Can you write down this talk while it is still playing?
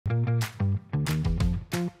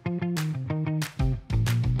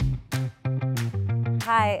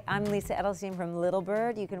Hi, I'm Lisa Edelstein from Little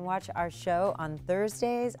Bird. You can watch our show on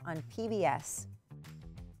Thursdays on PBS.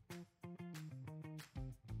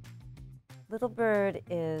 Little Bird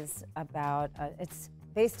is about, it's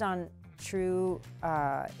based on true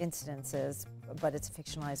incidences, but it's a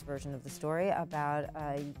fictionalized version of the story about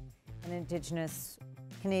an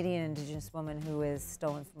Canadian Indigenous woman who is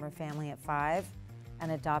stolen from her family at 5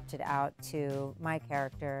 and adopted out to my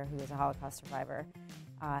character, who is a Holocaust survivor.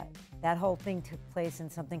 That whole thing took place in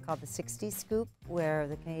something called the 60s Scoop, where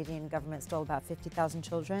the Canadian government stole about 50,000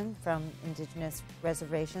 children from Indigenous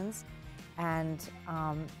reservations, and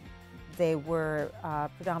they were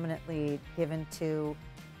predominantly given to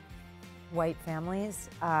white families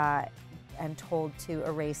and told to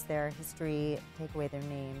erase their history, take away their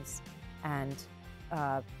names, and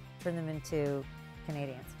turn them into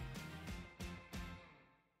Canadians.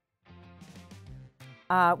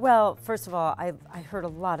 Well, first of all, I heard a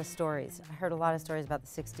lot of stories. I heard a lot of stories about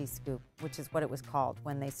the 60s Scoop, which is what it was called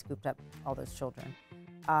when they scooped up all those children.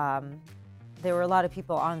 There were a lot of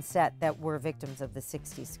people on set that were victims of the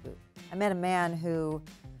 60s Scoop. I met a man who,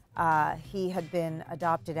 he had been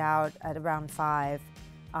adopted out at around 5.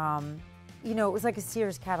 You know, it was like a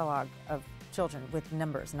Sears catalog of children with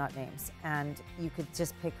numbers, not names, and you could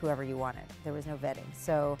just pick whoever you wanted. There was no vetting.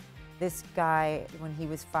 So this guy, when he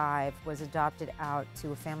was 5, was adopted out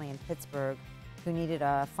to a family in Pittsburgh who needed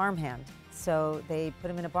a farmhand. So they put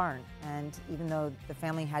him in a barn, and even though the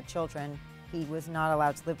family had children, he was not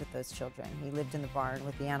allowed to live with those children. He lived in the barn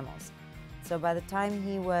with the animals. So by the time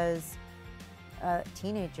he was a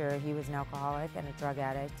teenager, he was an alcoholic and a drug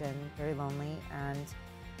addict and very lonely. And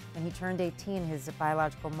when he turned 18, his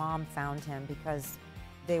biological mom found him because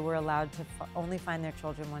they were allowed to only find their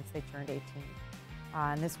children once they turned 18.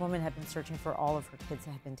 And this woman had been searching for all of her kids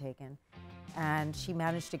that had been taken. And she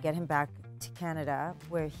managed to get him back to Canada,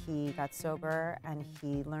 where he got sober and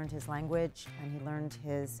he learned his language and he learned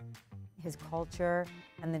his culture.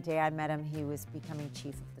 And the day I met him, he was becoming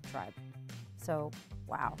chief of the tribe. So,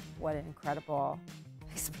 wow, what an incredible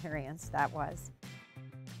experience that was.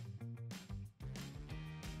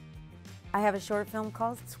 I have a short film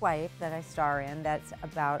called Swipe that I star in that's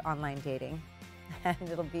about online dating. And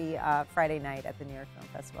it'll be Friday night at the New York Film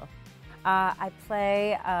Festival. I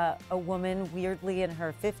play a woman weirdly in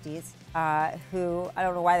her 50s who, I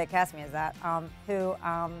don't know why they cast me as that, who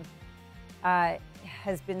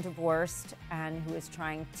has been divorced and who is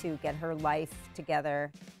trying to get her life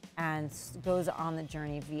together and goes on the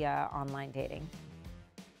journey via online dating.